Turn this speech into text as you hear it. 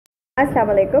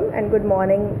Assalamu alaikum and good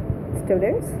morning,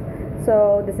 students.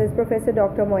 So this is Professor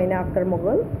Dr. Moina Akhtar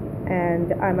Mughal,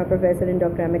 and I'm a professor in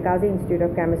Dr. Amikazi Institute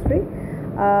of Chemistry.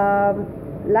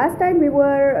 Last time we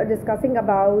were discussing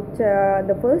about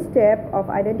the first step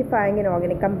of identifying an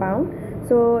organic compound.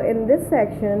 So in this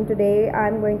section today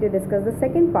I'm going to discuss the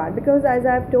second part, because as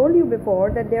I've told you before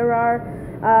that there are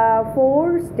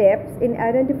four steps in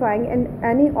identifying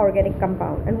any organic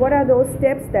compound. And what are those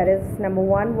steps? That is, number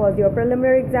one was your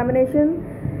preliminary examination.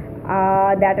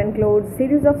 That includes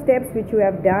series of steps which you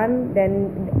have done.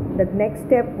 Then the next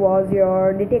step was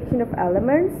your detection of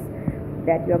elements,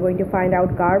 that you are going to find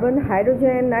out carbon,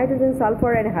 hydrogen, nitrogen,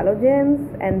 sulfur and halogens.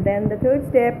 And then the third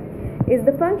step is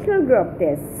the functional group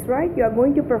tests, right? You are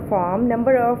going to perform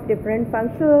number of different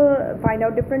find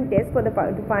out different tests for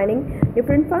finding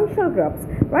different functional groups,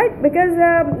 right? Because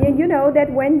you know that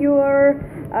when you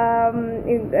have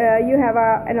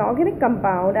an organic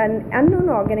compound, an unknown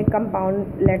organic compound,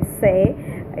 let's say,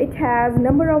 it has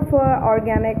number of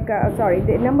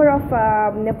the number of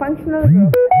functional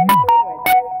groups.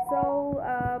 So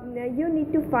you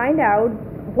need to find out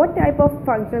what type of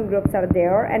functional groups are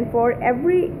there, and for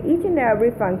each and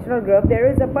every functional group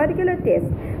there is a particular test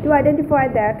to identify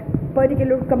that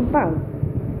particular compound.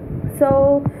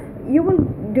 So you will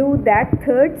do that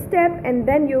third step, and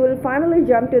then you will finally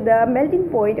jump to the melting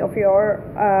point of your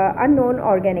unknown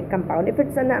organic compound, if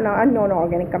it's an unknown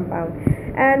organic compound.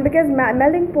 And because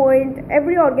melting point,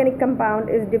 every organic compound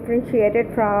is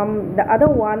differentiated from the other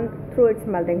one through its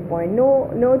melting point.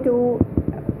 No two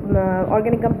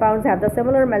organic compounds have the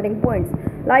similar melting points,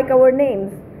 like our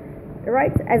names,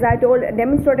 right? As I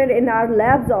demonstrated in our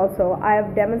labs also. I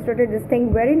have demonstrated this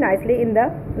thing very nicely in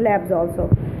the labs also.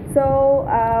 So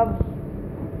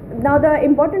now the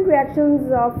important reactions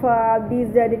of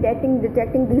these detecting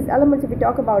these elements, if we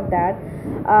talk about that,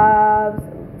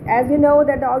 as you know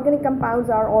that the organic compounds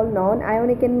are all known,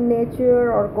 ionic in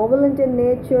nature or covalent in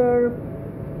nature,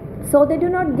 so they do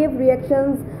not give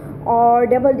reactions or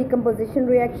double decomposition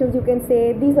reactions. You can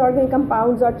say these organic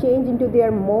compounds are changed into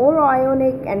their more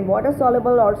ionic and water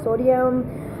soluble or sodium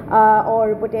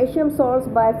or potassium salts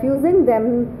by fusing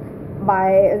them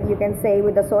by, you can say,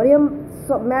 with the sodium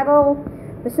metal.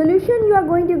 The solution you are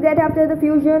going to get after the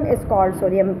fusion is called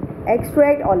sodium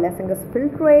extract or Lassinger's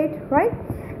filtrate, right?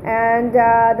 And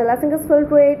the Lassinger's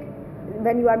filtrate,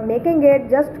 when you are making it,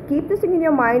 just keep this thing in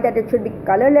your mind that it should be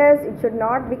colorless, it should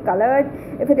not be colored.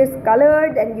 If it is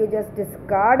colored, then you just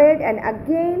discard it and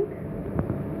again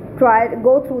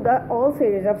go through the all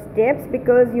series of steps,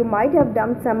 because you might have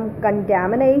done some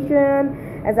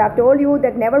contamination. As I've told you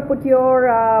that never put your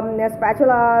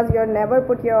spatulas, never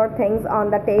put your things on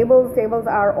the tables. Tables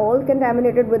are all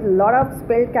contaminated with a lot of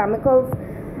spilled chemicals.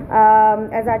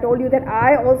 As I told you that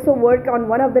I also work on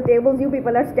one of the tables you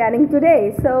people are standing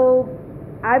today. So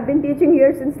I've been teaching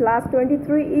here since last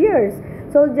 23 years.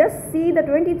 So just see, the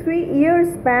 23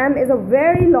 years span is a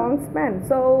very long span.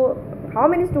 So how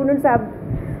many students have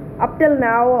up till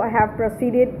now have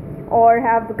proceeded or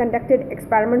have conducted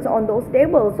experiments on those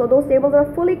tables? So those tables are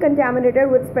fully contaminated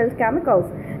with spilled chemicals,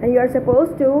 and you are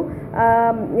supposed to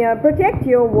protect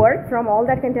your work from all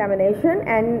that contamination.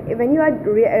 And when you are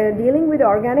dealing with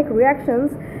organic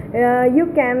reactions, you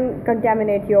can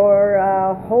contaminate your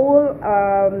whole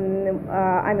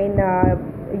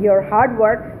your hard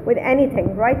work with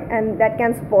anything, right? And that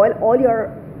can spoil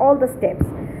all the steps.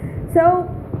 So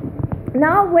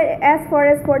now, as far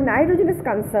as for nitrogen is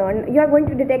concerned, you are going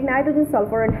to detect nitrogen,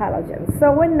 sulfur and halogens.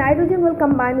 So when nitrogen will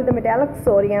combine with the metallic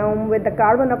sodium with the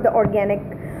carbon of the organic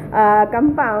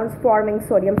compounds forming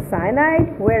sodium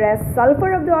cyanide, whereas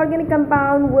sulfur of the organic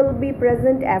compound will be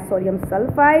present as sodium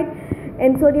sulfide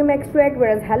in sodium extract,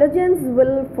 whereas halogens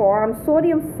will form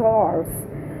sodium salts.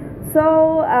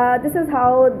 So this is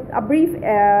how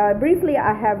briefly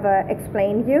I have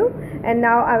explained you, and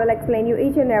now I will explain you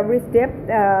each and every step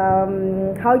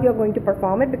how you are going to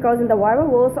perform it, because in the viva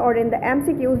voce or in the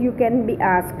MCQs you can be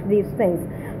asked these things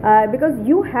because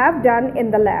you have done in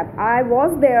the lab. I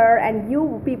was there, and few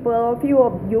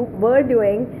of you were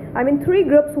doing, 3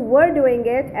 groups were doing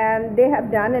it, and they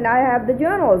have done, and I have the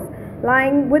journals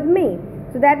lying with me.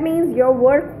 So that means your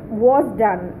work was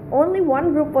done. Only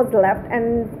one group was left,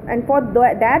 and for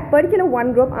that particular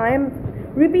one group I am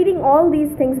repeating all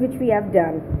these things which we have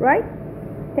done, right?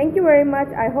 Thank you very much.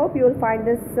 I hope you will find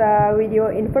this video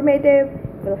informative.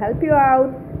 It will help you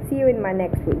out. See you in my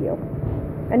next video,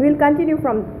 and we'll continue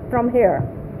from here.